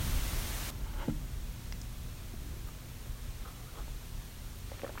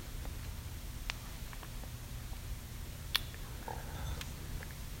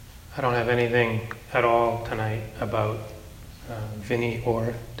I don't have anything at all tonight about Vinny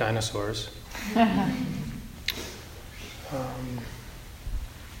or dinosaurs.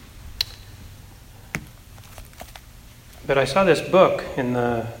 But I saw this book in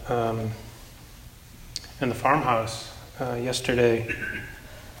the farmhouse yesterday,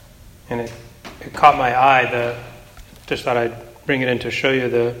 and it caught my eye. Just thought I'd bring it in to show you.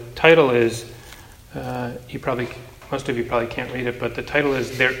 The title is, most of you probably can't read it, but the title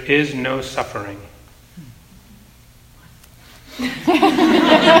is "There Is No Suffering."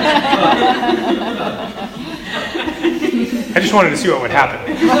 I just wanted to see what would happen.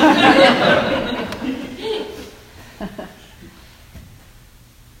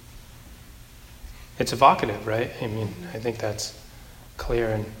 It's evocative, right? I mean, I think that's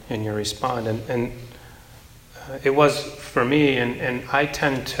clear in your response. And it was for me, and I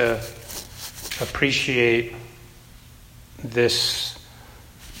tend to appreciate this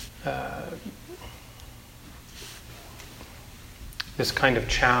this kind of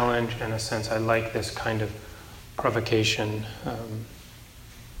challenge. In a sense, I like this kind of provocation.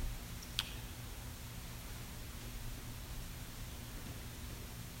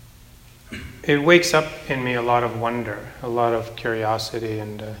 It wakes up in me a lot of wonder, a lot of curiosity,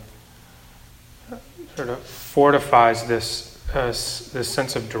 and sort of fortifies this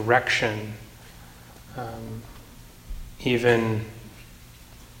sense of direction, even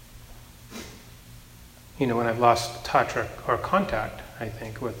when I've lost touch or contact, I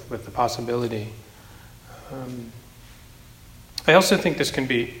think, with the possibility. I also think this can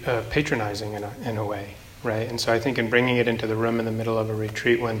be patronizing in a way, right? And so I think in bringing it into the room in the middle of a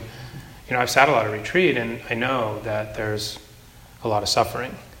retreat when I've sat a lot of retreat, and I know that there's a lot of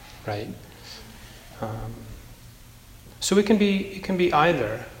suffering, right? So it can be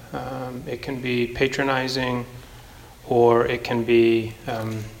either. It can be patronizing, or it can be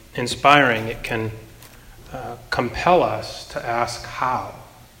inspiring. It can compel us to ask how,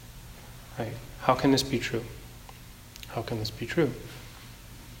 right? How can this be true? How can this be true?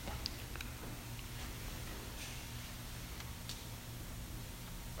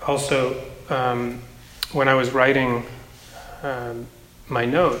 Also, when I was writing my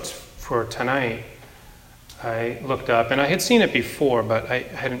notes for tonight, I looked up, and I had seen it before, but I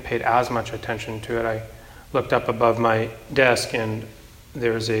hadn't paid as much attention to it. I looked up above my desk, and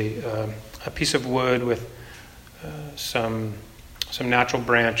there's a piece of wood with some natural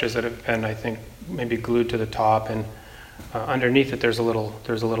branches that have been, I think, maybe glued to the top, and underneath it there's a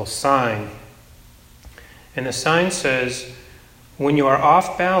little sign, and the sign says, "When you are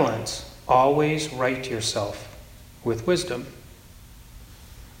off balance, always right yourself with wisdom."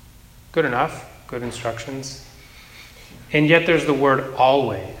 Good enough, good instructions. And yet there's the word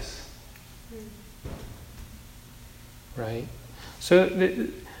always. Right? So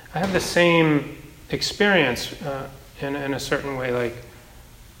I have the same experience in a certain way, like,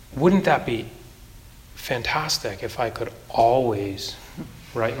 wouldn't that be fantastic if I could always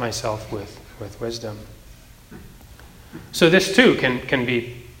right myself with wisdom? So this too can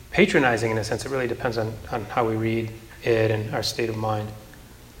be patronizing in a sense. It really depends on how we read it and our state of mind.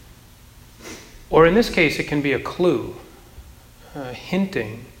 Or in this case, it can be a clue,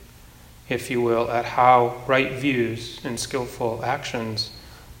 hinting, if you will, at how right views and skillful actions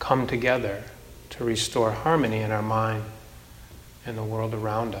come together to restore harmony in our mind and the world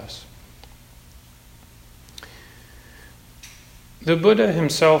around us. The Buddha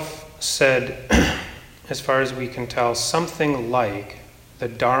himself said, as far as we can tell, something like, the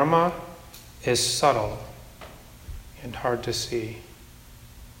Dharma is subtle and hard to see.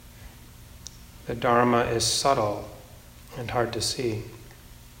 The Dharma is subtle and hard to see.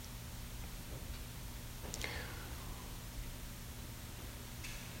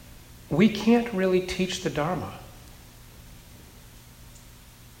 We can't really teach the Dharma.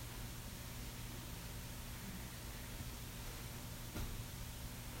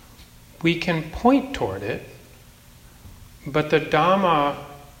 We can point toward it, but the Dhamma,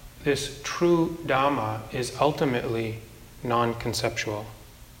 this true Dhamma, is ultimately non-conceptual.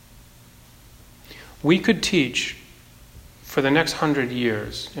 We could teach for the next 100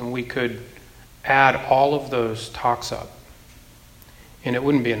 years, and we could add all of those talks up, and it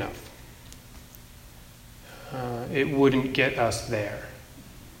wouldn't be enough. It wouldn't get us there.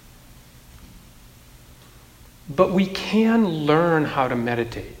 But we can learn how to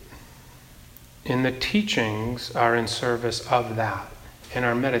meditate. And the teachings are in service of that. And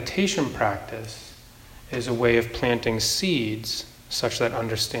our meditation practice is a way of planting seeds such that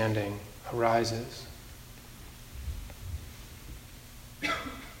understanding arises.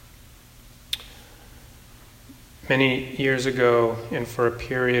 Many years ago, and for a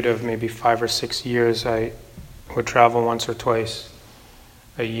period of maybe 5 or 6 years, I would travel once or twice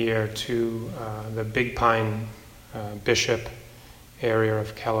a year to the Big Pine Bishop area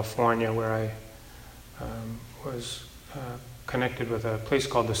of California, where I was connected with a place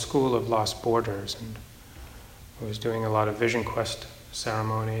called the School of Lost Borders, and I was doing a lot of Vision Quest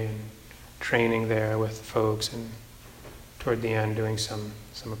ceremony and training there with folks, and toward the end doing some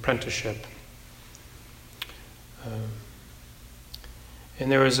apprenticeship.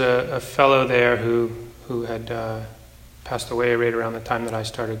 And there was a fellow there who had passed away right around the time that I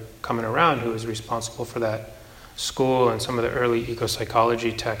started coming around, who was responsible for that school and some of the early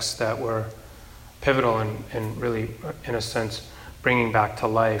eco-psychology texts that were pivotal and really, in a sense, bringing back to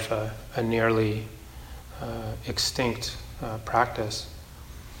life a nearly extinct practice.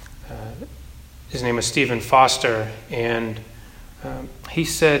 His name was Stephen Foster, and he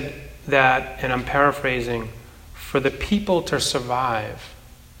said that, and I'm paraphrasing, for the people to survive,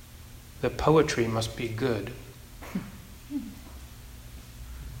 the poetry must be good.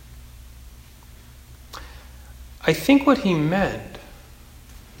 I think what he meant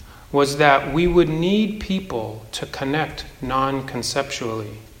was that we would need people to connect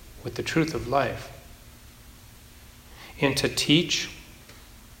non-conceptually with the truth of life, and to teach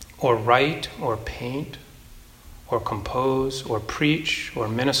or write or paint or compose or preach or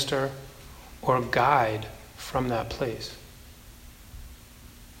minister or guide from that place.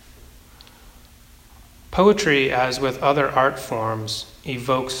 Poetry, as with other art forms,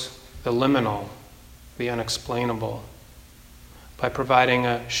 evokes the liminal, the unexplainable, by providing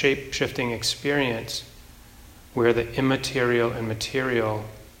a shape-shifting experience where the immaterial and material,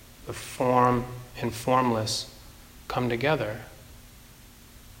 the form and formless, come together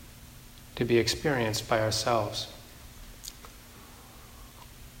to be experienced by ourselves.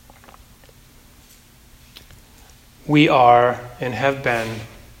 We are, and have been,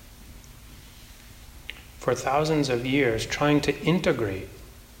 for thousands of years, trying to integrate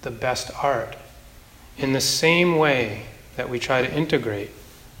the best art in the same way that we try to integrate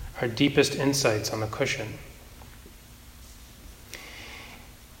our deepest insights on the cushion.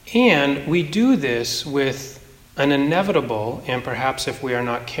 And we do this with an inevitable, and perhaps if we are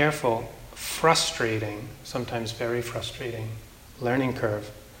not careful, frustrating, sometimes very frustrating, learning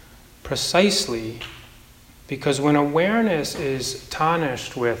curve, precisely because when awareness is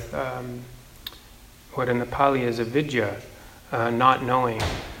tarnished with what in the Pali is avidya, not knowing,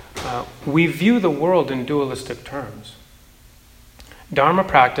 we view the world in dualistic terms. Dharma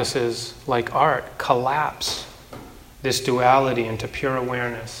practices, like art, collapse this duality into pure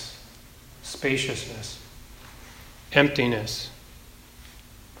awareness, spaciousness, emptiness,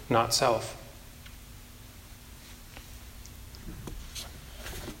 not self.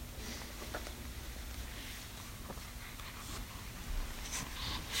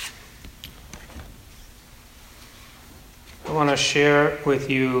 I want to share with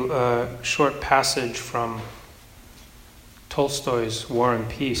you a short passage from Tolstoy's War and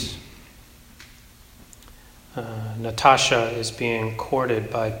Peace. Natasha is being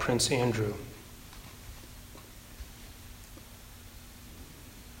courted by Prince Andrew.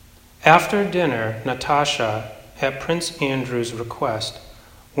 After dinner, Natasha, at Prince Andrew's request,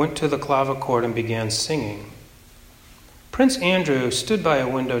 went to the clavichord and began singing. Prince Andrew stood by a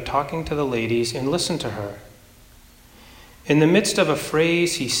window talking to the ladies and listened to her. In the midst of a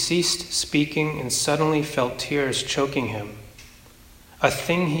phrase, he ceased speaking and suddenly felt tears choking him, a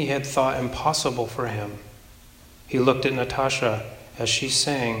thing he had thought impossible for him. He looked at Natasha as she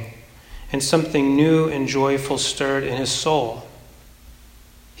sang, and something new and joyful stirred in his soul.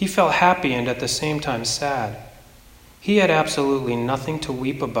 He felt happy and at the same time sad. He had absolutely nothing to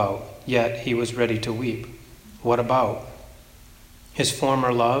weep about, yet he was ready to weep. What about? His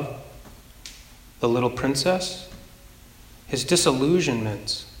former love? The little princess? His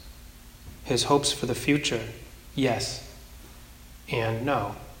disillusionments? His hopes for the future? Yes and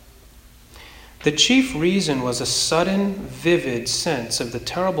no. The chief reason was a sudden, vivid sense of the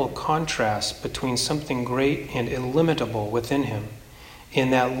terrible contrast between something great and illimitable within him, in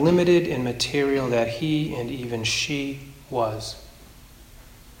that limited and material that he and even she was.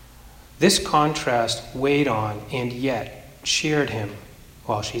 This contrast weighed on and yet cheered him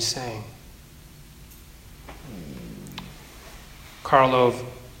while she sang. Karlov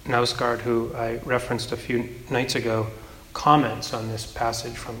Knausgaard, who I referenced a few nights ago, comments on this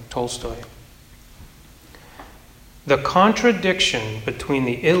passage from Tolstoy. The contradiction between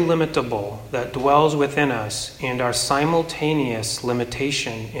the illimitable that dwells within us and our simultaneous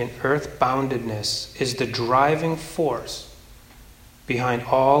limitation in earth-boundedness is the driving force behind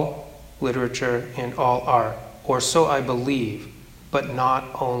all literature and all art, or so I believe, but not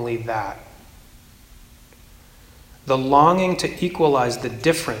only that. The longing to equalize the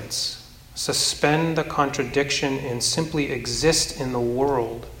difference, suspend the contradiction, and simply exist in the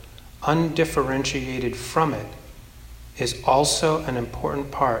world, undifferentiated from it, is also an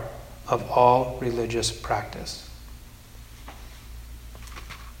important part of all religious practice.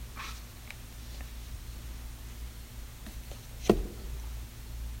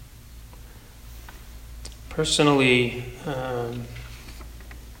 Personally,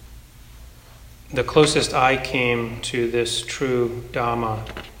 the closest I came to this true Dhamma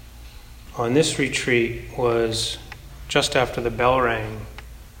on this retreat was just after the bell rang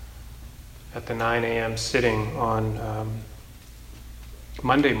at the 9 a.m. sitting on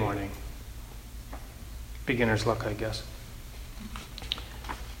Monday morning. Beginner's luck, I guess.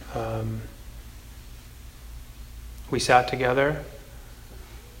 We sat together.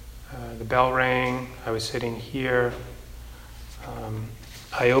 The bell rang. I was sitting here.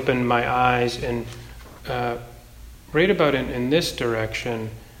 I opened my eyes, and right about in this direction,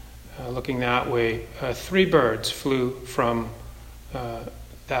 looking that way, 3 birds flew from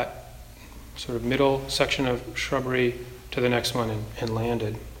that sort of middle section of shrubbery to the next one and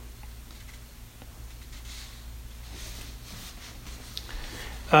landed.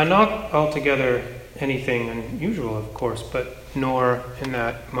 Not altogether anything unusual, of course, but nor in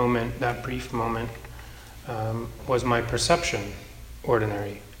that moment, that brief moment, was my perception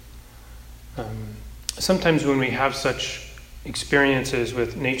ordinary. Sometimes when we have such experiences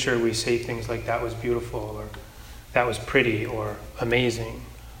with nature, we say things like, that was beautiful, or that was pretty, or amazing,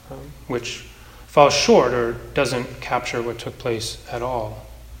 which falls short or doesn't capture what took place at all.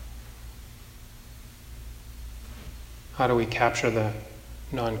 How do we capture the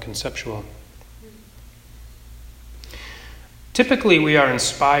non-conceptual? Typically we are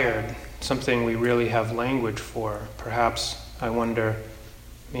inspired, something we really have language for. Perhaps, I wonder,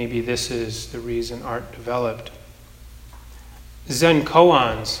 maybe this is the reason art developed. Zen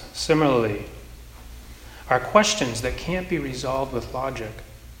koans, similarly, are questions that can't be resolved with logic.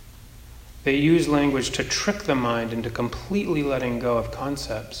 They use language to trick the mind into completely letting go of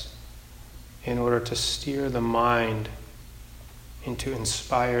concepts in order to steer the mind into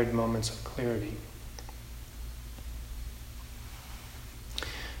inspired moments of clarity.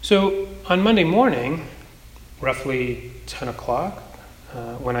 So on Monday morning, roughly 10 o'clock,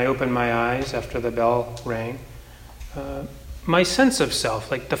 when I opened my eyes after the bell rang, my sense of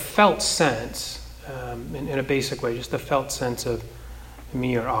self, like the felt sense, in a basic way, just the felt sense of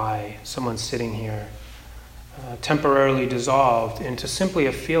me or I, someone sitting here, temporarily dissolved into simply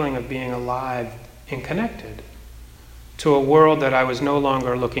a feeling of being alive and connected to a world that I was no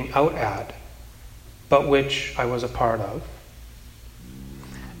longer looking out at, but which I was a part of.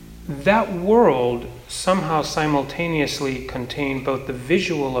 That world somehow simultaneously contained both the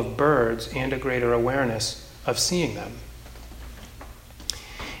visual of birds and a greater awareness of seeing them.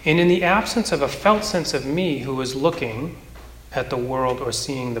 And in the absence of a felt sense of me who was looking at the world or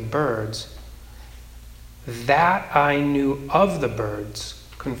seeing the birds, that I knew of the birds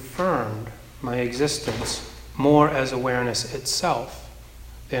confirmed my existence more as awareness itself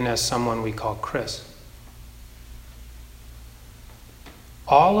than as someone we call Chris.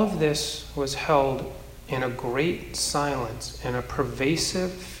 All of this was held in a great silence and a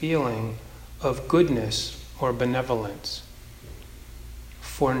pervasive feeling of goodness or benevolence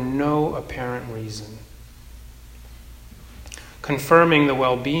for no apparent reason, confirming the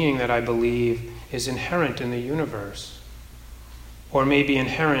well-being that I believe is inherent in the universe, or may be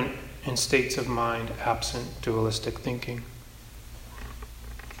inherent in states of mind absent dualistic thinking.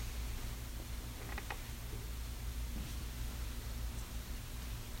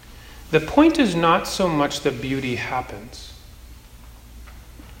 The point is not so much that beauty happens,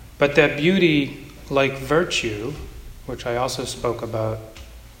 but that beauty, like virtue, which I also spoke about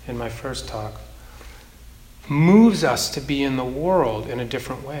in my first talk, moves us to be in the world in a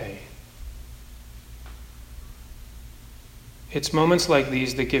different way. It's moments like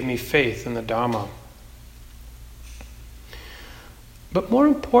these that give me faith in the Dhamma. But more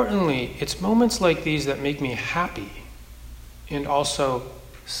importantly, it's moments like these that make me happy and also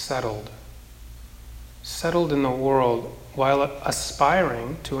settled in the world while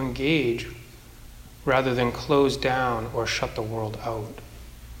aspiring to engage rather than close down or shut the world out.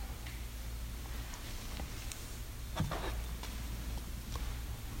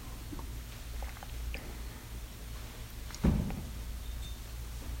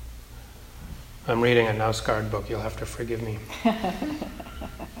 I'm reading a Nausgard book, you'll have to forgive me.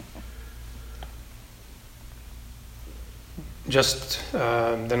 just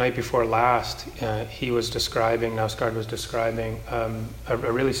the night before last, Knausgaard was describing a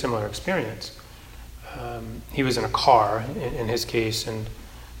really similar experience. He was in a car, in his case, and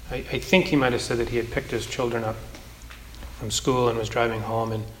I think he might have said that he had picked his children up from school and was driving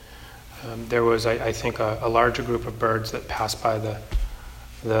home, and there was, I think, a larger group of birds that passed by the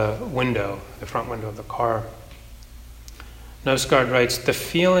front window of the car. Knausgaard writes, "The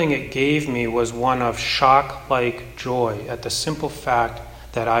feeling it gave me was one of shock-like joy at the simple fact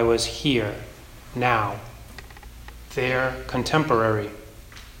that I was here, now, there, contemporary.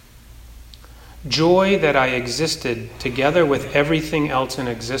 Joy that I existed together with everything else in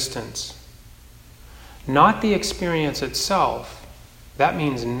existence. Not the experience itself, that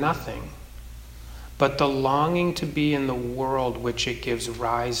means nothing, but the longing to be in the world which it gives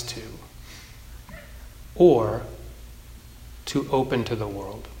rise to, or to open to the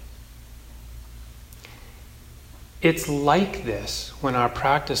world." It's like this when our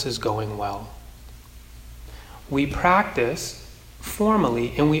practice is going well. We practice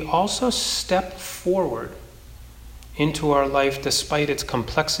formally, and we also step forward into our life despite its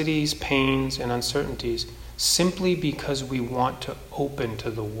complexities, pains, and uncertainties, simply because we want to open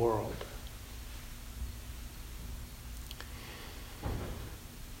to the world.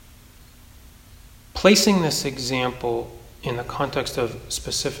 Placing this example in the context of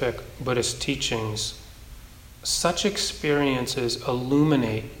specific Buddhist teachings, such experiences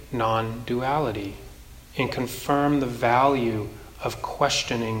illuminate non-duality and confirm the value of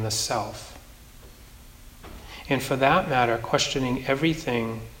questioning the self. And for that matter, questioning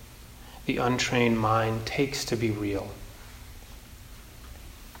everything the untrained mind takes to be real.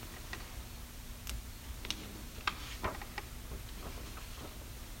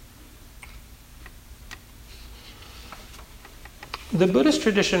 The Buddhist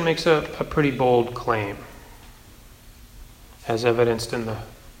tradition makes a pretty bold claim, as evidenced in the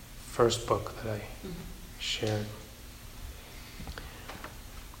first book that I shared.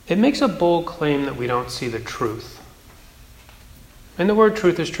 It makes a bold claim that we don't see the truth. And the word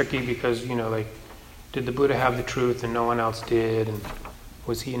truth is tricky because, did the Buddha have the truth and no one else did? And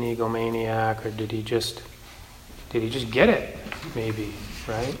was he an egomaniac, or did he just get it? Maybe,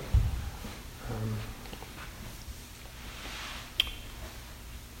 right?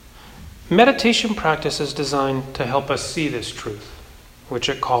 Meditation practice is designed to help us see this truth, which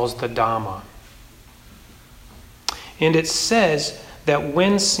it calls the Dhamma. And it says that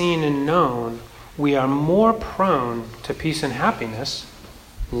when seen and known, we are more prone to peace and happiness,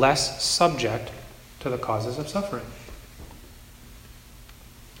 less subject to the causes of suffering.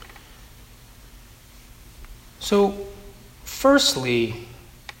 So, firstly,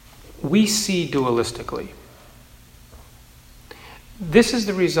 we see dualistically. This is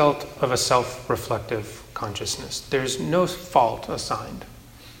the result of a self-reflective consciousness. There's no fault assigned.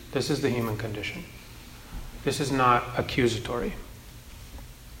 This is the human condition. This is not accusatory.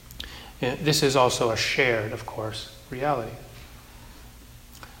 This is also a shared, of course, reality.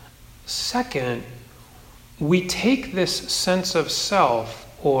 Second, we take this sense of self,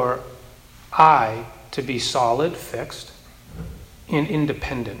 or I, to be solid, fixed, and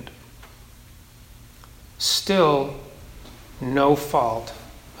independent. Still, no fault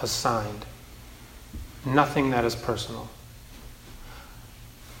assigned. Nothing that is personal.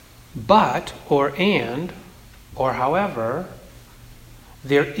 But, or however,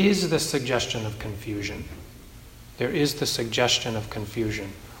 there is the suggestion of confusion. There is the suggestion of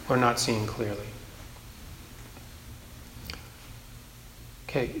confusion, or not seeing clearly.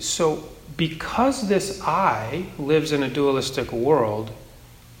 Okay, so because this I lives in a dualistic world,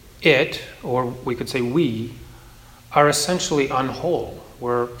 it, or we could say we, are essentially unwhole.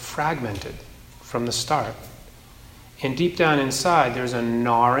 We're fragmented from the start. And deep down inside, there's a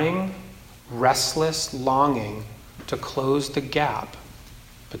gnawing, restless longing to close the gap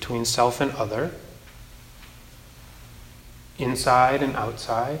between self and other, inside and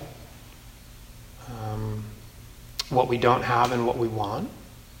outside, what we don't have and what we want.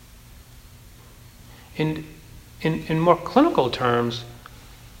 And in more clinical terms,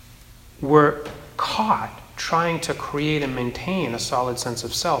 we're caught trying to create and maintain a solid sense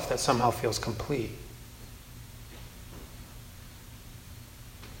of self that somehow feels complete.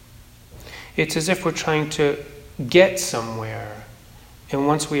 It's as if we're trying to get somewhere, and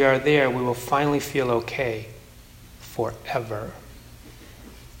once we are there, we will finally feel okay forever.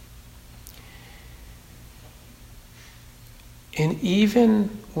 And even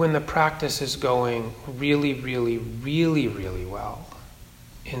when the practice is going really, really, really, really well,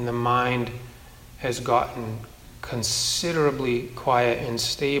 and the mind has gotten considerably quiet and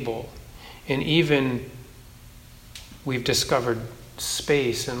stable, and even we've discovered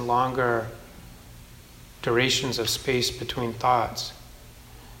space and longer durations of space between thoughts,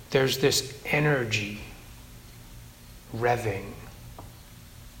 there's this energy revving,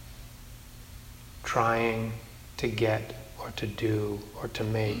 trying to get or to do or to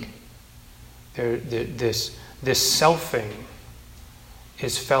make. This selfing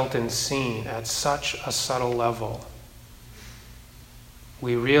is felt and seen at such a subtle level.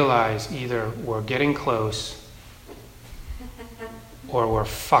 We realize either we're getting close or we're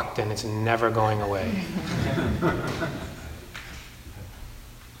fucked and it's never going away.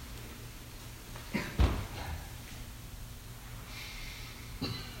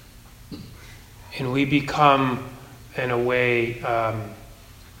 And we become, in a way,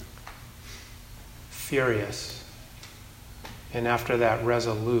 furious. And after that,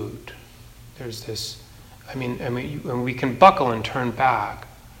 resolute. There's this, and we can buckle and turn back.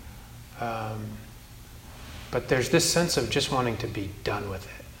 But there's this sense of just wanting to be done with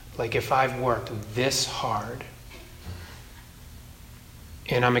it. Like if I've worked this hard,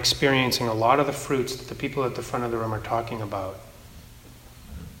 and I'm experiencing a lot of the fruits that the people at the front of the room are talking about,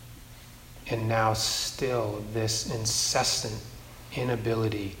 and now still this incessant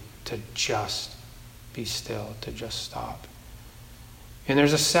inability to just be still, to just stop. And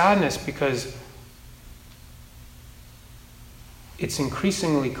there's a sadness because it's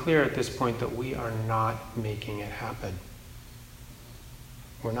increasingly clear at this point that we are not making it happen.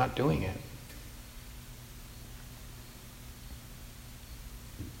 We're not doing it.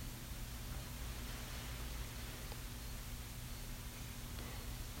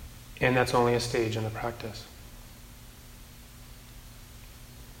 And that's only a stage in the practice.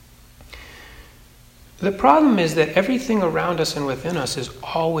 The problem is that everything around us and within us is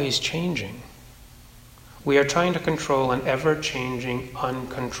always changing. We are trying to control an ever-changing,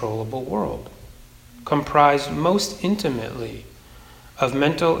 uncontrollable world, comprised most intimately of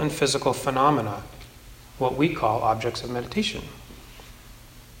mental and physical phenomena, what we call objects of meditation.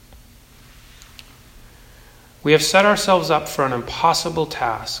 We have set ourselves up for an impossible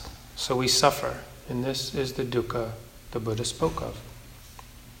task, so we suffer, and this is the dukkha the Buddha spoke of.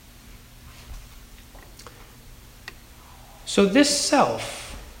 So this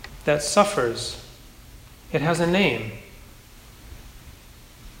self that suffers, it has a name.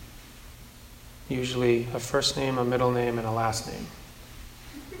 Usually a first name, a middle name, and a last name.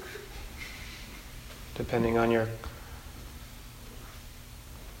 Depending on your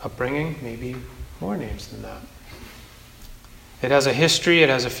upbringing, maybe more names than that. It has a history, it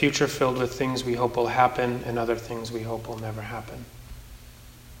has a future filled with things we hope will happen and other things we hope will never happen.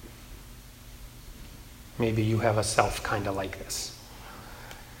 Maybe you have a self kind of like this.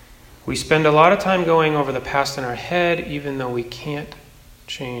 We spend a lot of time going over the past in our head, even though we can't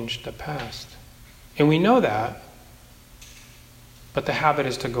change the past. And we know that, but the habit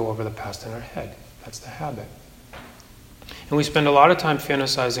is to go over the past in our head. That's the habit. And we spend a lot of time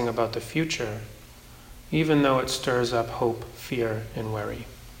fantasizing about the future, even though it stirs up hope, fear, and worry.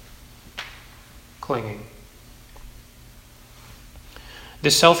 Clinging.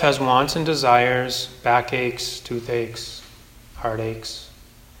 This self has wants and desires, backaches, toothaches, heartaches.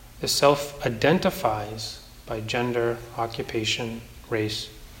 The self identifies by gender, occupation, race,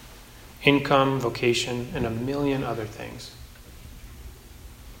 income, vocation, and a million other things.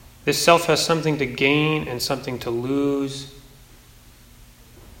 This self has something to gain and something to lose.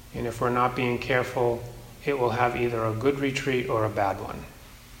 And if we're not being careful, it will have either a good retreat or a bad one.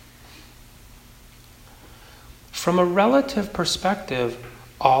 From a relative perspective,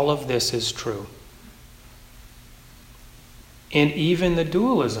 all of this is true. And even the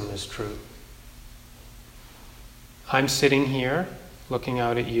dualism is true. I'm sitting here looking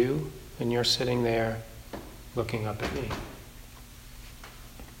out at you, and you're sitting there looking up at me.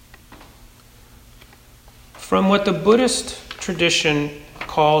 From what the Buddhist tradition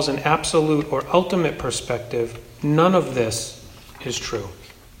calls an absolute or ultimate perspective, none of this is true.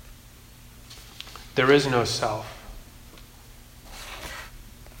 There is no self.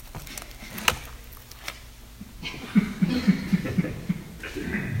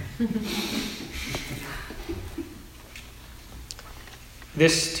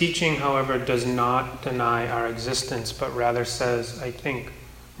 This teaching, however, does not deny our existence, but rather says, I think,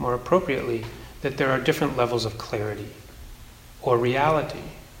 more appropriately, that there are different levels of clarity or reality,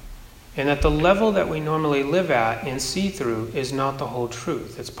 and that the level that we normally live at and see through is not the whole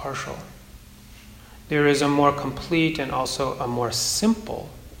truth, it's partial. There is a more complete and also a more simple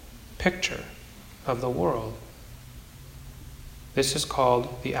picture of the world. This is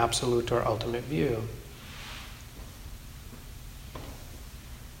called the absolute or ultimate view.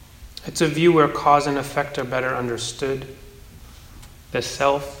 It's a view where cause and effect are better understood. The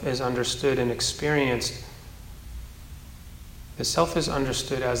self is understood and experienced. The self is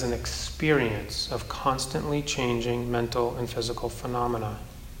understood as an experience of constantly changing mental and physical phenomena.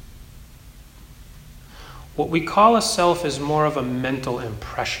 What we call a self is more of a mental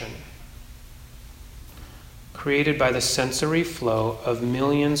impression, created by the sensory flow of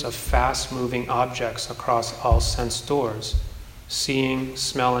millions of fast-moving objects across all sense doors: seeing,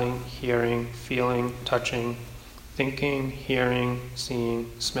 smelling, hearing, feeling, touching, thinking, hearing, seeing,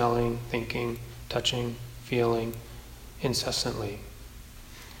 smelling, thinking, touching, feeling, incessantly,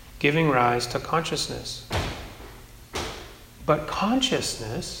 giving rise to consciousness. But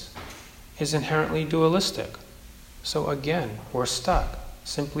consciousness is inherently dualistic. So again, we're stuck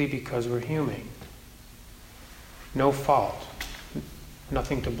simply because we're human. No fault,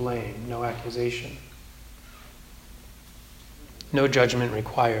 nothing to blame, no accusation. No judgment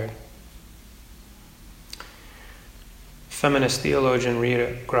required. Feminist theologian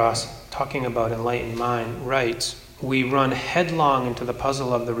Rita Gross, talking about enlightened mind, writes, "We run headlong into the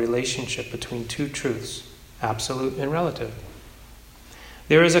puzzle of the relationship between two truths, absolute and relative.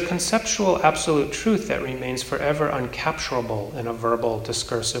 There is a conceptual absolute truth that remains forever uncapturable in a verbal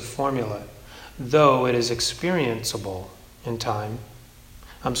discursive formula, though it is experienceable in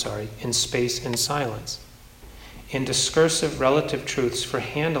space and silence, in discursive relative truths for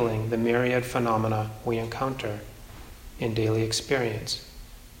handling the myriad phenomena we encounter in daily experience.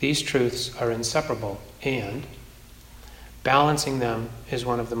 These truths are inseparable, and balancing them is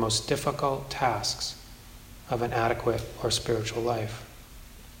one of the most difficult tasks of an adequate or spiritual life."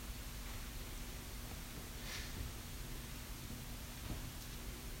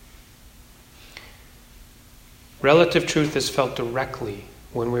 Relative truth is felt directly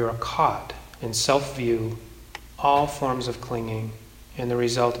when we are caught in self-view, all forms of clinging, and the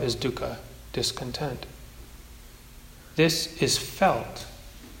result is dukkha, discontent. This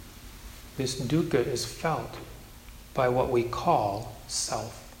dukkha is felt by what we call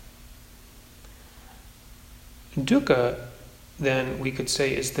self. Dukkha, then, we could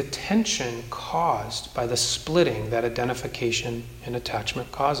say, is the tension caused by the splitting that identification and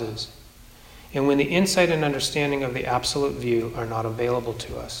attachment causes, and when the insight and understanding of the absolute view are not available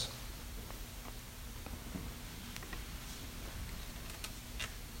to us.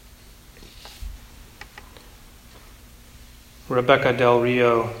 Rebecca Del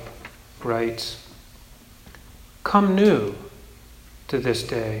Rio writes, "Come new to this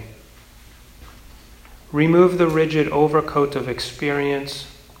day. Remove the rigid overcoat of experience,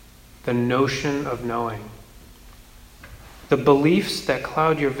 the notion of knowing, the beliefs that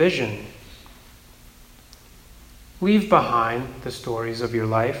cloud your vision. Leave behind the stories of your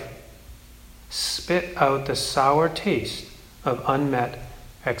life. Spit out the sour taste of unmet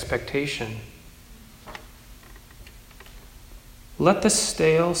expectation. Let the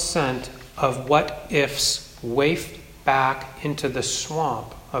stale scent of what-ifs waft back into the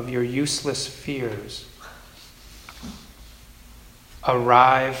swamp of your useless fears.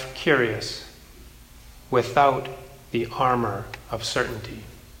 Arrive curious, without the armor of certainty.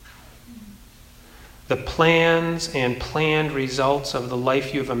 The plans and planned results of the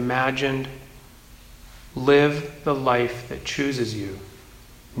life you've imagined, live the life that chooses you,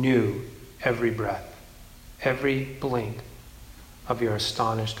 new every breath, every blink of your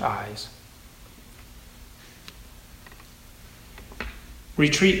astonished eyes."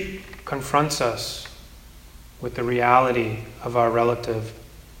 Retreat confronts us with the reality of our relative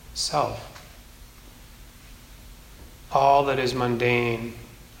self, all that is mundane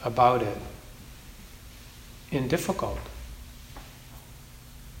about it, and difficult,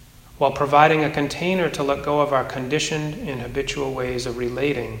 while providing a container to let go of our conditioned and habitual ways of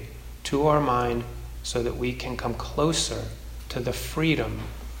relating to our mind so that we can come closer to the freedom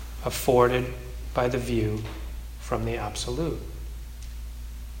afforded by the view from the Absolute.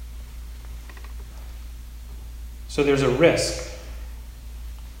 So there's a risk.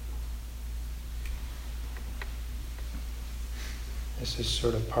 This is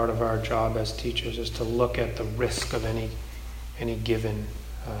sort of part of our job as teachers, is to look at the risk of any given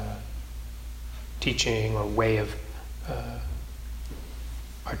teaching or way of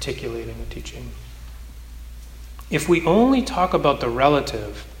articulating a teaching. If we only talk about the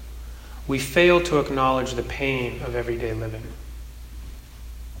relative, we fail to acknowledge the pain of everyday living.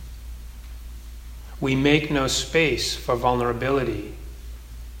 We make no space for vulnerability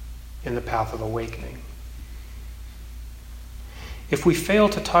in the path of awakening. If we fail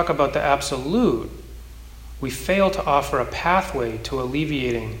to talk about the Absolute, we fail to offer a pathway to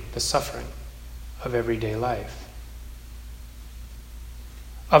alleviating the suffering of everyday life.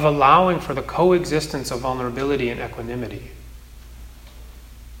 of allowing for the coexistence of vulnerability and equanimity.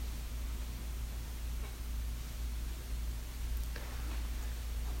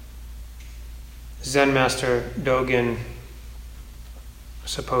 Zen master Dogen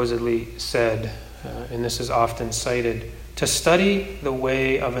supposedly said, and this is often cited, to study the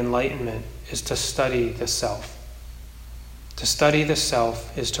way of enlightenment is to study the self. To study the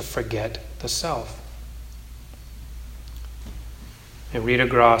self is to forget the self. And Rita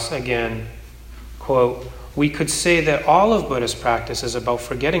Gross again, quote, "We could say that all of Buddhist practice is about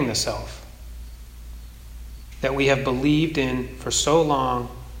forgetting the self that we have believed in for so long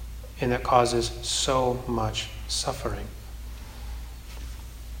and that causes so much suffering."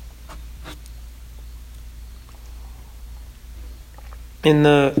 In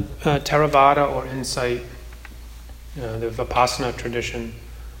the Theravada or insight, the Vipassana tradition,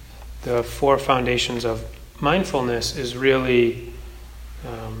 the four foundations of mindfulness is really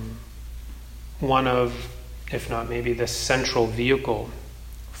one of, if not maybe the central vehicle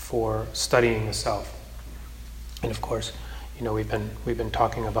for studying the self. And of course, we've been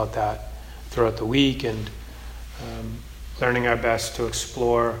talking about that throughout the week and learning our best to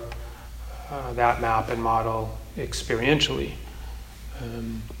explore that map and model experientially.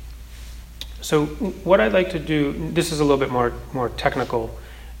 So what I'd like to do, this is a little bit more technical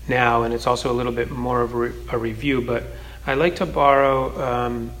now, and it's also a little bit more of a review, but I'd like to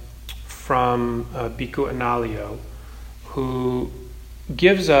borrow from Bhikkhu Analayo, who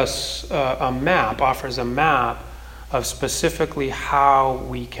gives us a map, offers a map of specifically how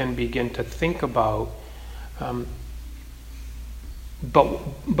we can begin to think about,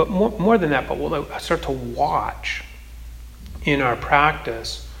 but more than that, but we'll start to watch in our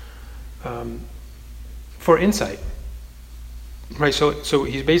practice for insight. Right, so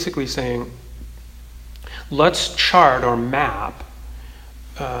he's basically saying, let's chart or map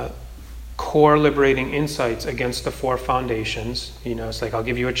core liberating insights against the four foundations. It's like I'll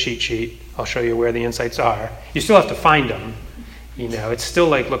give you a cheat sheet. I'll show you where the insights are. You still have to find them. It's still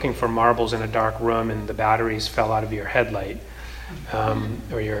like looking for marbles in a dark room and the batteries fell out of your headlight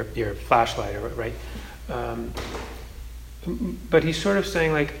or your flashlight, right? But he's sort of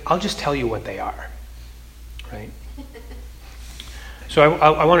saying, like, I'll just tell you what they are, right? So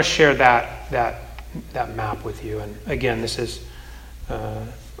I want to share that map with you. And again, this is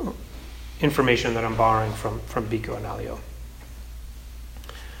information that I'm borrowing from Bhikkhu Analayo.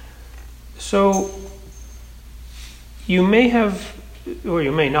 So you may have, or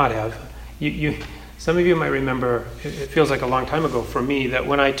you may not have, some of you might remember, it feels like a long time ago for me, that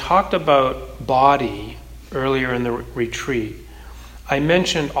when I talked about body earlier in the retreat, I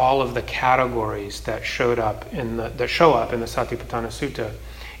mentioned all of the categories that show up in the Satipatthana Sutta,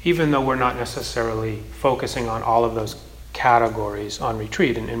 even though we're not necessarily focusing on all of those categories on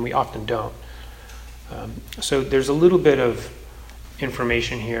retreat, and we often don't. So there's a little bit of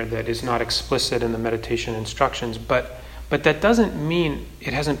information here that is not explicit in the meditation instructions, but that doesn't mean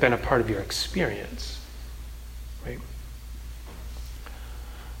it hasn't been a part of your experience, right?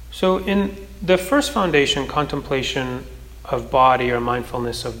 So in the first foundation, contemplation of body or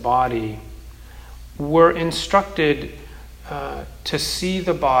mindfulness of body, we're instructed to see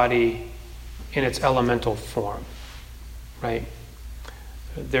the body in its elemental form, right?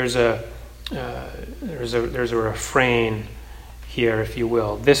 There's a refrain here, if you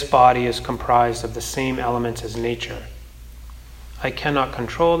will. This body is comprised of the same elements as nature. I cannot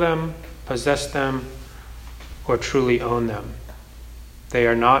control them, possess them, or truly own them. They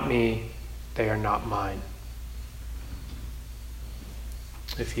are not me, they are not mine.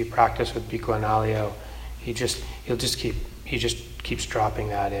 If you practice with Bhikkhu Analayo, he just keeps dropping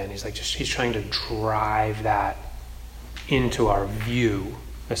that in. He's trying to drive that into our view,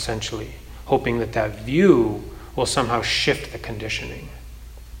 essentially, hoping that view will somehow shift the conditioning.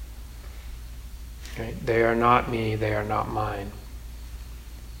 Right? They are not me, they are not mine.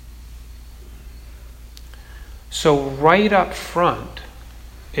 So right up front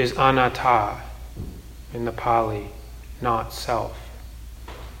is anatta, in the Pali, not self.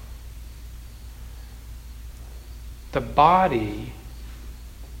 The body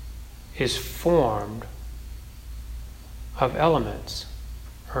is formed of elements: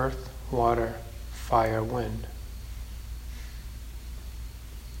 earth, water, fire, wind.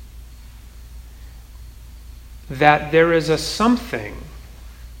 That there is a something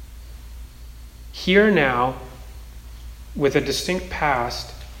here now with a distinct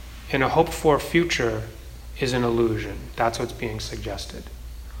past and a hoped-for future is an illusion. That's what's being suggested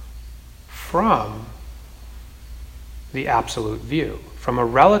from the absolute view. From a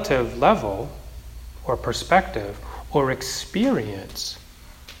relative level or perspective or experience,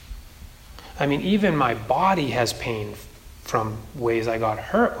 I mean, even my body has pain from ways I got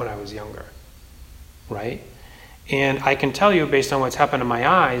hurt when I was younger, right? And I can tell you, based on what's happened to my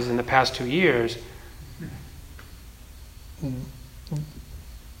eyes in the past 2 years,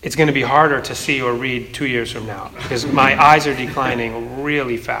 it's going to be harder to see or read 2 years from now because my eyes are declining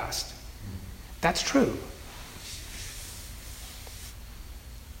really fast. That's true.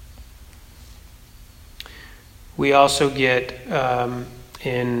 We also get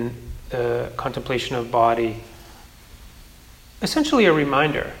in the contemplation of body essentially a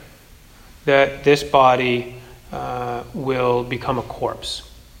reminder that this body will become a corpse.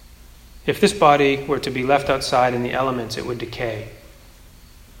 If this body were to be left outside in the elements, it would decay.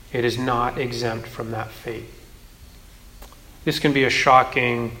 It is not exempt from that fate. This can be a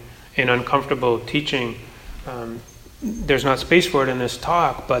shocking and uncomfortable teaching. There's not space for it in this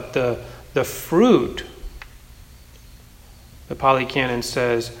talk, but the fruit, the Pali Canon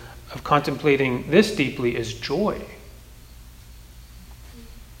says, of contemplating this deeply is joy.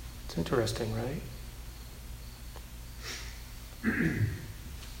 It's interesting, right?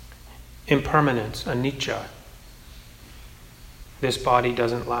 Impermanence, anicca. This body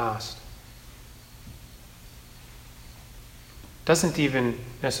doesn't last. Doesn't even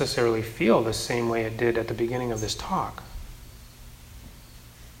necessarily feel the same way it did at the beginning of this talk.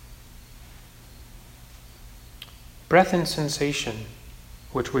 Breath and sensation,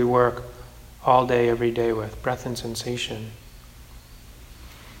 which we work all day, every day with. Breath and sensation.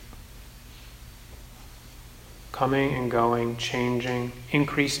 Coming and going, changing,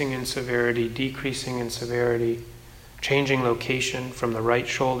 increasing in severity, decreasing in severity, changing location from the right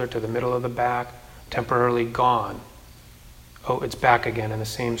shoulder to the middle of the back, temporarily gone. Oh, it's back again in the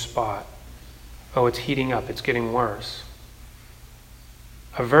same spot. Oh, it's heating up, it's getting worse.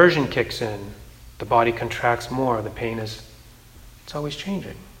 Aversion kicks in. The body contracts more, the pain is, it's always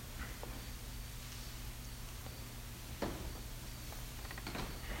changing.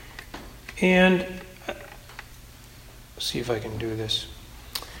 And see if I can do this.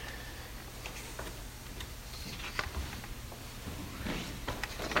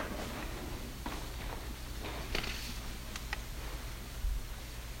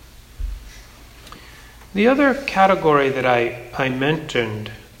 The other category that I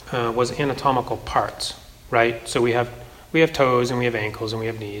mentioned was anatomical parts, right? So we have toes and we have ankles and we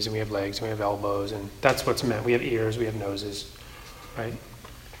have knees and we have legs and we have elbows, and that's what's meant. We have ears, we have noses, right?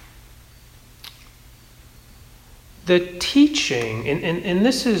 The teaching, and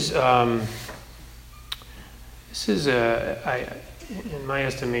this is in my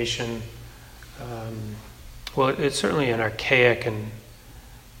estimation, well, it's certainly an archaic and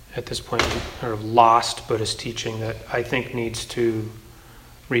at this point sort of lost Buddhist teaching that I think needs to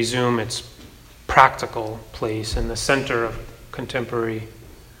resume its practical place in the center of contemporary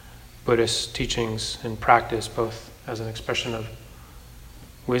Buddhist teachings and practice, both as an expression of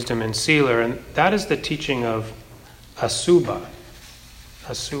wisdom and sila, and that is the teaching of Asubha.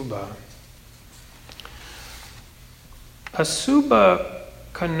 Asubha. Asubha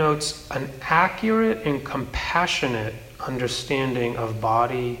connotes an accurate and compassionate understanding of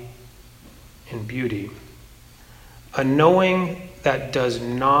body and beauty. A knowing that does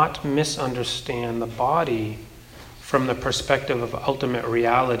not misunderstand the body from the perspective of ultimate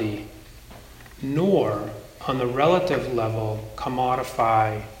reality, nor on the relative level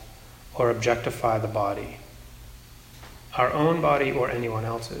commodify or objectify the body, our own body or anyone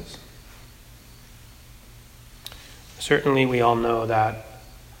else's. Certainly we all know that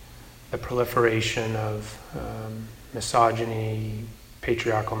the proliferation of misogyny,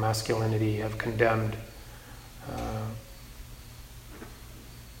 patriarchal masculinity have condemned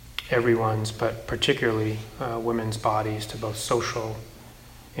everyone's, but particularly women's bodies, to both social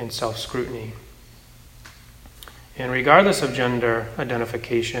and self-scrutiny. And regardless of gender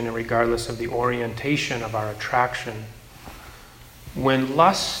identification and regardless of the orientation of our attraction, when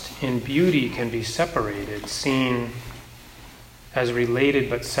lust and beauty can be separated, seen as related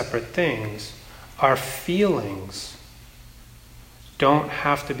but separate things, our feelings don't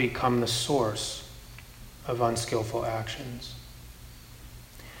have to become the source of unskillful actions.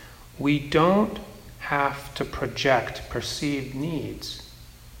 We don't have to project perceived needs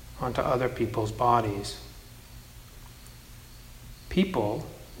onto other people's bodies. People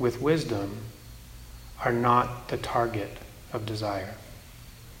with wisdom are not the target of desire.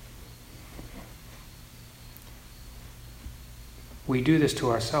 We do this to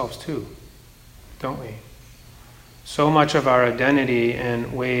ourselves too, don't we? So much of our identity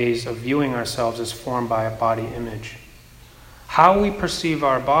and ways of viewing ourselves is formed by a body image. How we perceive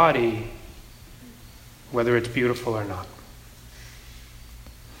our body, whether it's beautiful or not.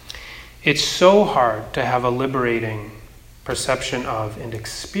 It's so hard to have a liberating perception of and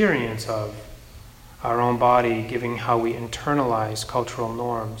experience of our own body, given how we internalize cultural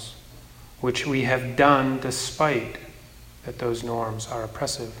norms, which we have done despite that those norms are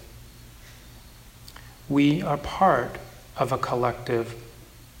oppressive. We are part of a collective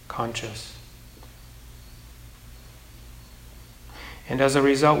conscious. And as a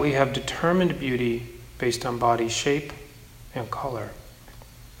result, we have determined beauty based on body shape and color.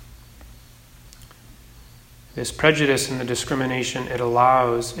 This prejudice and the discrimination it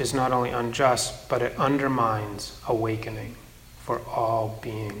allows is not only unjust, but it undermines awakening for all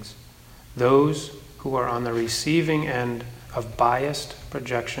beings. Those who are on the receiving end of biased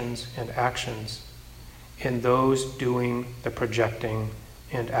projections and actions, and those doing the projecting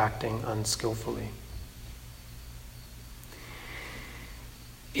and acting unskillfully.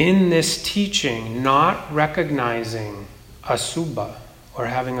 In this teaching, not recognizing asubha or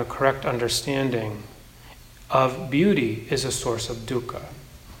having a correct understanding of beauty is a source of dukkha.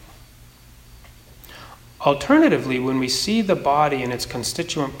 Alternatively, when we see the body and its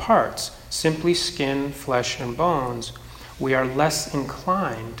constituent parts, simply skin, flesh, and bones, we are less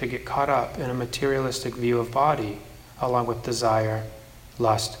inclined to get caught up in a materialistic view of body, along with desire,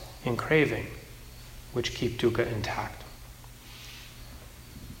 lust, and craving, which keep dukkha intact.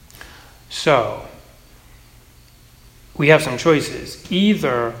 So, we have some choices.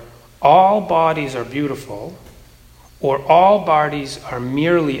 Either all bodies are beautiful, or all bodies are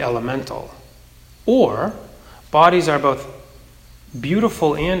merely elemental, or bodies are both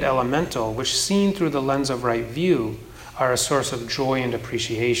beautiful and elemental, which seen through the lens of right view are a source of joy and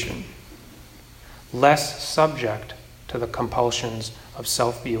appreciation, less subject to the compulsions of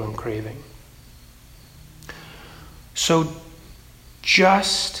self-view and craving. So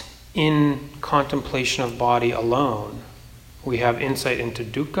just in contemplation of body alone, we have insight into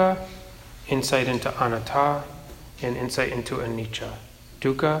dukkha, insight into anatta, and insight into anicca.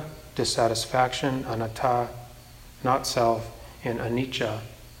 Dukkha, dissatisfaction; anatta, not self; and anicca,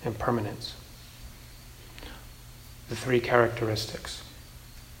 impermanence. The three characteristics,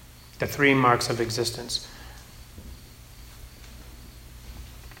 the three marks of existence.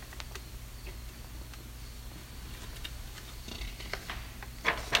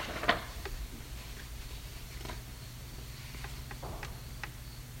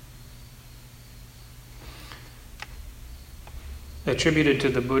 Attributed to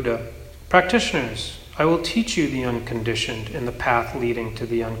the Buddha, practitioners, I will teach you the unconditioned and the path leading to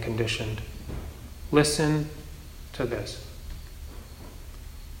the unconditioned. Listen to this.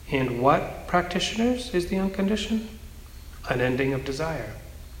 And what, practitioners, is the unconditioned? An ending of desire,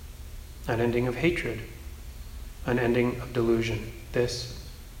 an ending of hatred, an ending of delusion. This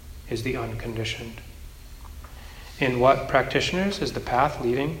is the unconditioned. And what, practitioners, is the path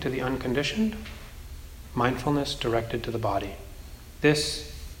leading to the unconditioned? Mindfulness directed to the body.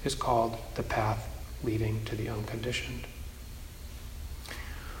 This is called the path leading to the unconditioned.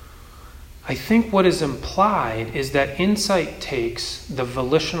 I think what is implied is that insight takes the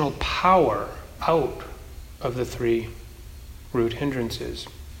volitional power out of the three root hindrances.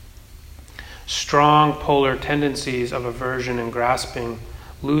 Strong polar tendencies of aversion and grasping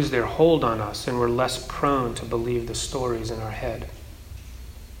lose their hold on us, and we're less prone to believe the stories in our head.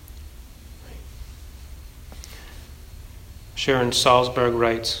 Sharon Salzberg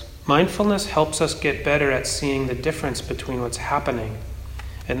writes, mindfulness helps us get better at seeing the difference between what's happening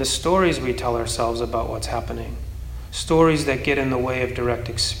and the stories we tell ourselves about what's happening, stories that get in the way of direct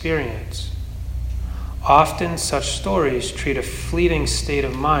experience. Often such stories treat a fleeting state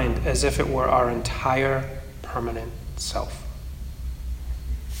of mind as if it were our entire permanent self.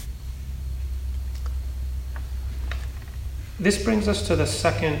 This brings us to the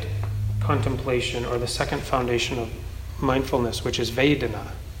second contemplation, or the second foundation of mindfulness, which is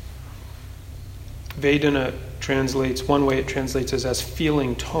Vedana. Vedana translates, one way it translates is as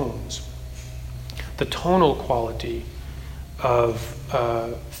feeling tones. The tonal quality of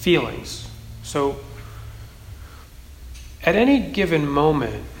feelings. So at any given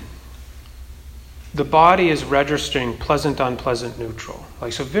moment, the body is registering pleasant, unpleasant, neutral.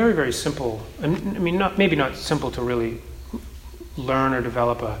 Like, so very, very simple. And I mean, maybe not simple to really learn or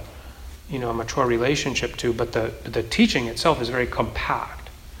develop a mature relationship to, but the teaching itself is very compact.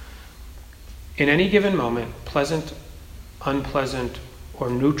 In any given moment, pleasant, unpleasant, or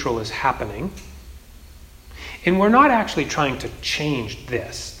neutral is happening. And we're not actually trying to change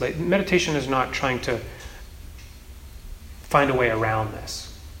this. Like, meditation is not trying to find a way around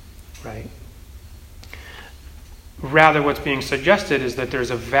this, right? Rather, what's being suggested is that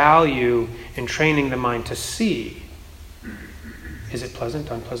there's a value in training the mind to see is it pleasant,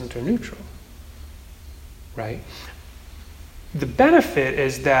 unpleasant, or neutral? Right? The benefit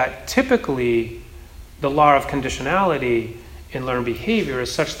is that typically the law of conditionality in learned behavior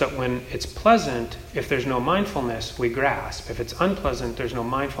is such that when it's pleasant, if there's no mindfulness, we grasp. If it's unpleasant, there's no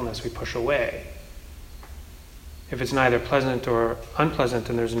mindfulness, we push away. If it's neither pleasant or unpleasant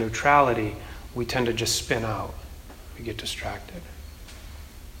and there's neutrality, we tend to just spin out. We get distracted.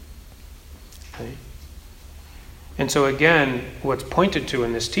 Okay? And so again, what's pointed to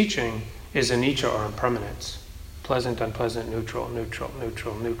in this teaching is anicca or impermanence. Pleasant, unpleasant, neutral, neutral,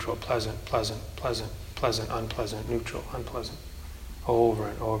 neutral, neutral, pleasant, pleasant, pleasant, pleasant, unpleasant, neutral, unpleasant. Over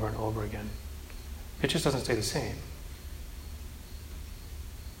and over and over again. It just doesn't stay the same.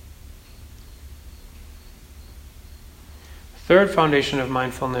 Third foundation of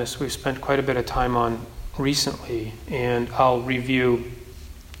mindfulness we've spent quite a bit of time on recently, and I'll review,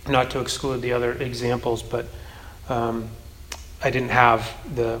 not to exclude the other examples, but I didn't have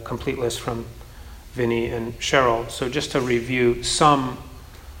the complete list from Vinny and Cheryl, so just to review some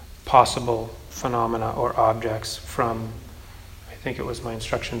possible phenomena or objects from, I think it was my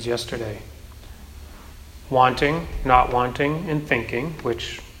instructions yesterday. Wanting, not wanting, and thinking,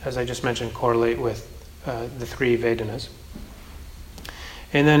 which, as I just mentioned, correlate with the three Vedanas.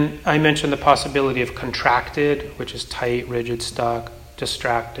 And then I mentioned the possibility of contracted, which is tight, rigid, stuck,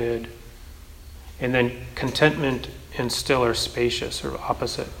 distracted, and then contentment and still or spacious, or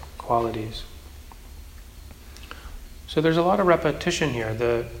opposite qualities. So there's a lot of repetition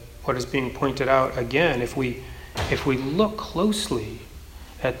here. What is being pointed out again, if we look closely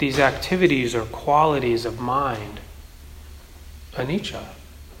at these activities or qualities of mind, anicca,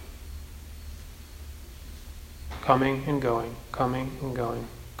 coming and going, coming and going,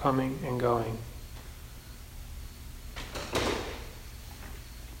 coming and going.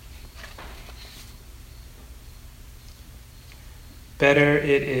 Better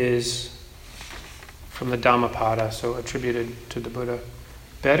it is, from the Dhammapada, so attributed to the Buddha,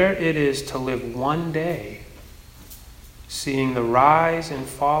 better it is to live one day seeing the rise and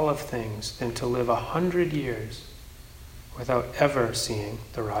fall of things than to live 100 years without ever seeing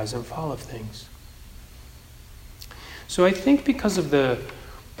the rise and fall of things. So I think because of the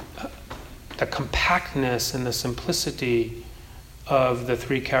compactness and the simplicity of the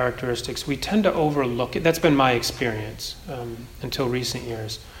three characteristics, we tend to overlook it. That's been my experience until recent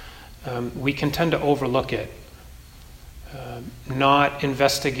years. We can tend to overlook it, not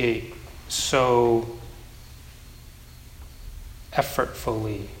investigate so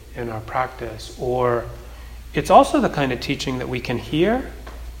effortfully in our practice. Or it's also the kind of teaching that we can hear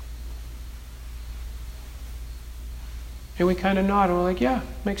and we kind of nod and we're like, yeah,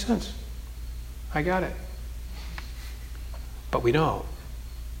 makes sense. I got it. But we don't.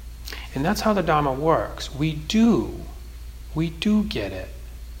 And that's how the Dhamma works. We do get it.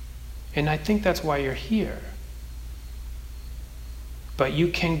 And I think that's why you're here. But you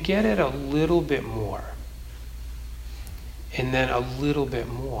can get it a little bit more. And then a little bit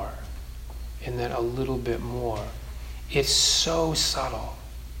more. And then a little bit more. It's so subtle.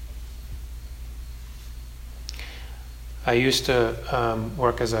 I used to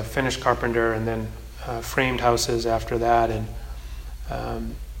work as a Finnish carpenter and then framed houses after that, and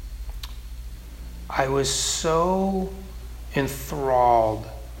I was so enthralled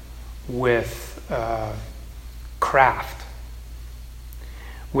with craft,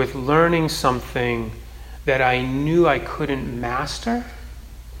 with learning something that I knew I couldn't master,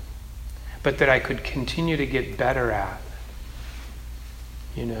 but that I could continue to get better at,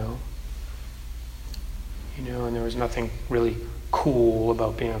 and there was nothing really cool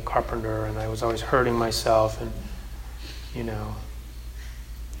about being a carpenter, and I was always hurting myself, and I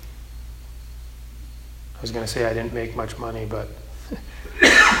was going to say I didn't make much money, but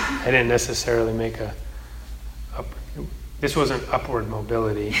I didn't necessarily make this wasn't upward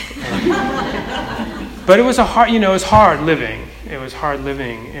mobility. But it was it was hard living. It was hard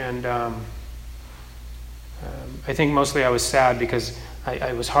living, and I think mostly I was sad because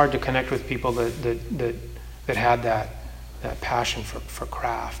I was hard to connect with people that had that passion for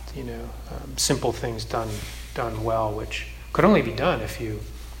craft, simple things done well, which could only be done if you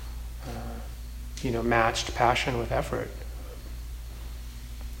matched passion with effort.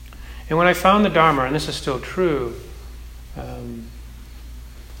 And when I found the Dharma, and this is still true,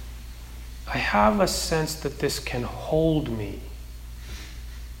 I have a sense that this can hold me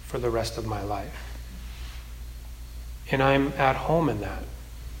for the rest of my life. And I'm at home in that.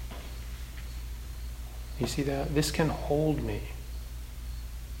 You see that? This can hold me.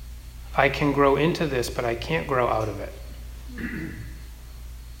 I can grow into this, but I can't grow out of it.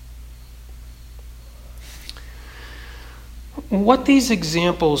 what these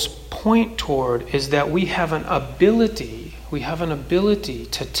examples point toward is that we have an ability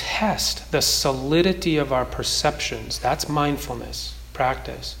to test the solidity of our perceptions. That's mindfulness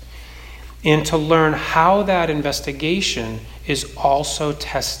practice. And to learn how that investigation is also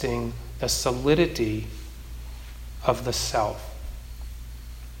testing the solidity of the self.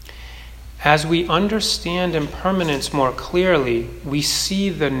 As we understand impermanence more clearly, we see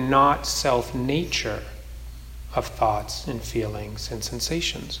the not-self nature of thoughts and feelings and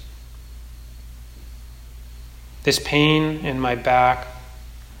sensations. This pain in my back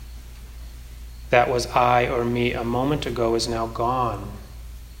that was I or me a moment ago is now gone.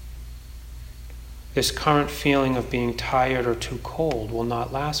 This current feeling of being tired or too cold will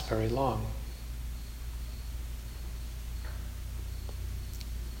not last very long.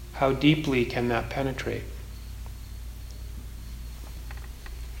 How deeply can that penetrate?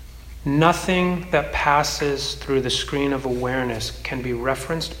 Nothing that passes through the screen of awareness can be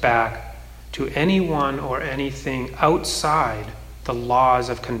referenced back to anyone or anything outside the laws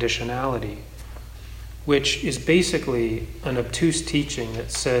of conditionality, which is basically an obtuse teaching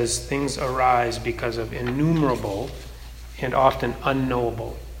that says things arise because of innumerable and often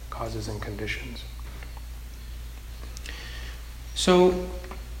unknowable causes and conditions. So,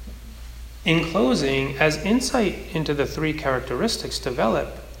 in closing, as insight into the three characteristics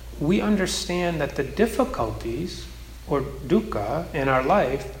develop, we understand that the difficulties, or dukkha, in our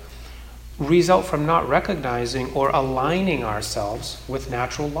life result from not recognizing or aligning ourselves with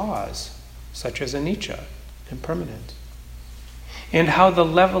natural laws, such as anicca, impermanence, and how the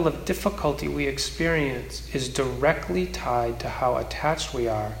level of difficulty we experience is directly tied to how attached we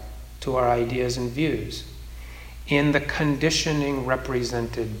are to our ideas and views, and the conditioning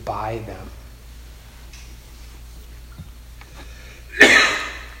represented by them.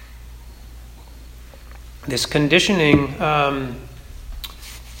 This conditioning,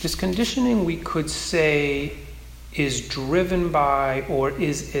 we could say, is driven by or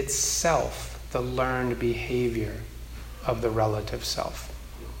is itself the learned behavior of the relative self.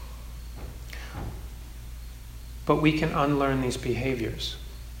 But we can unlearn these behaviors.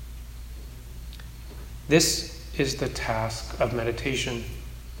 This is the task of meditation.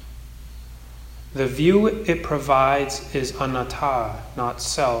 The view it provides is anatta, not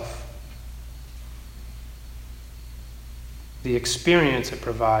self. The experience it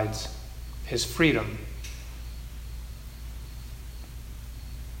provides is freedom.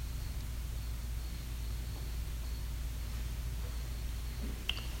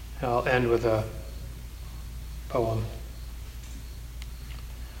 I'll end with a poem.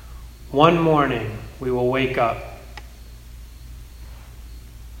 One morning we will wake up.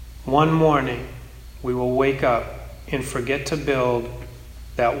 One morning we will wake up and forget to build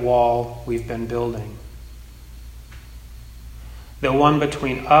that wall we've been building. The one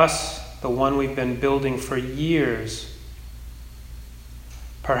between us, the one we've been building for years,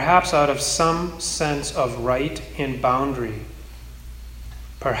 perhaps out of some sense of right and boundary,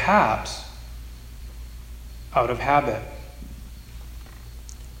 perhaps out of habit.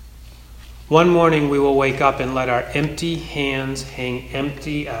 One morning we will wake up and let our empty hands hang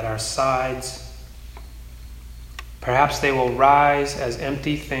empty at our sides. Perhaps they will rise as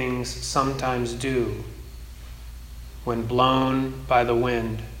empty things sometimes do when blown by the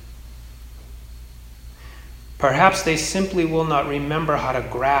wind. Perhaps they simply will not remember how to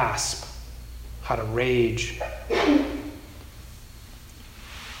grasp, how to rage.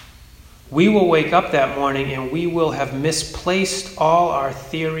 We will wake up that morning and we will have misplaced all our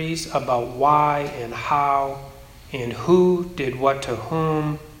theories about why and how and who did what to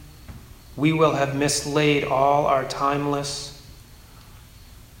whom. We will have mislaid all our timeless.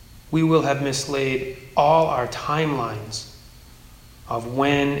 We will have mislaid all our timelines of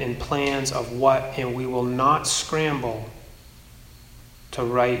when and plans of what, and we will not scramble to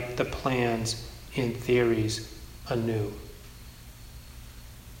write the plans and theories anew.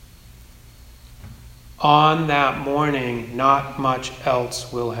 On that morning, not much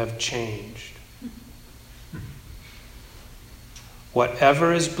else will have changed.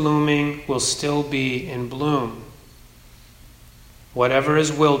 Whatever is blooming will still be in bloom. Whatever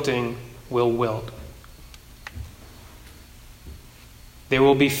is wilting will wilt. There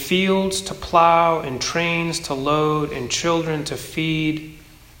will be fields to plow and trains to load and children to feed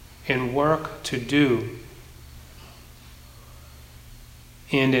and work to do.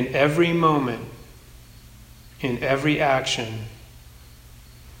 And in every moment, in every action,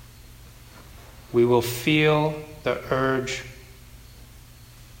 we will feel the urge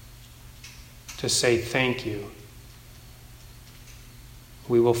to say thank you.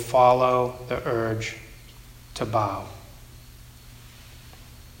 We will follow the urge to bow.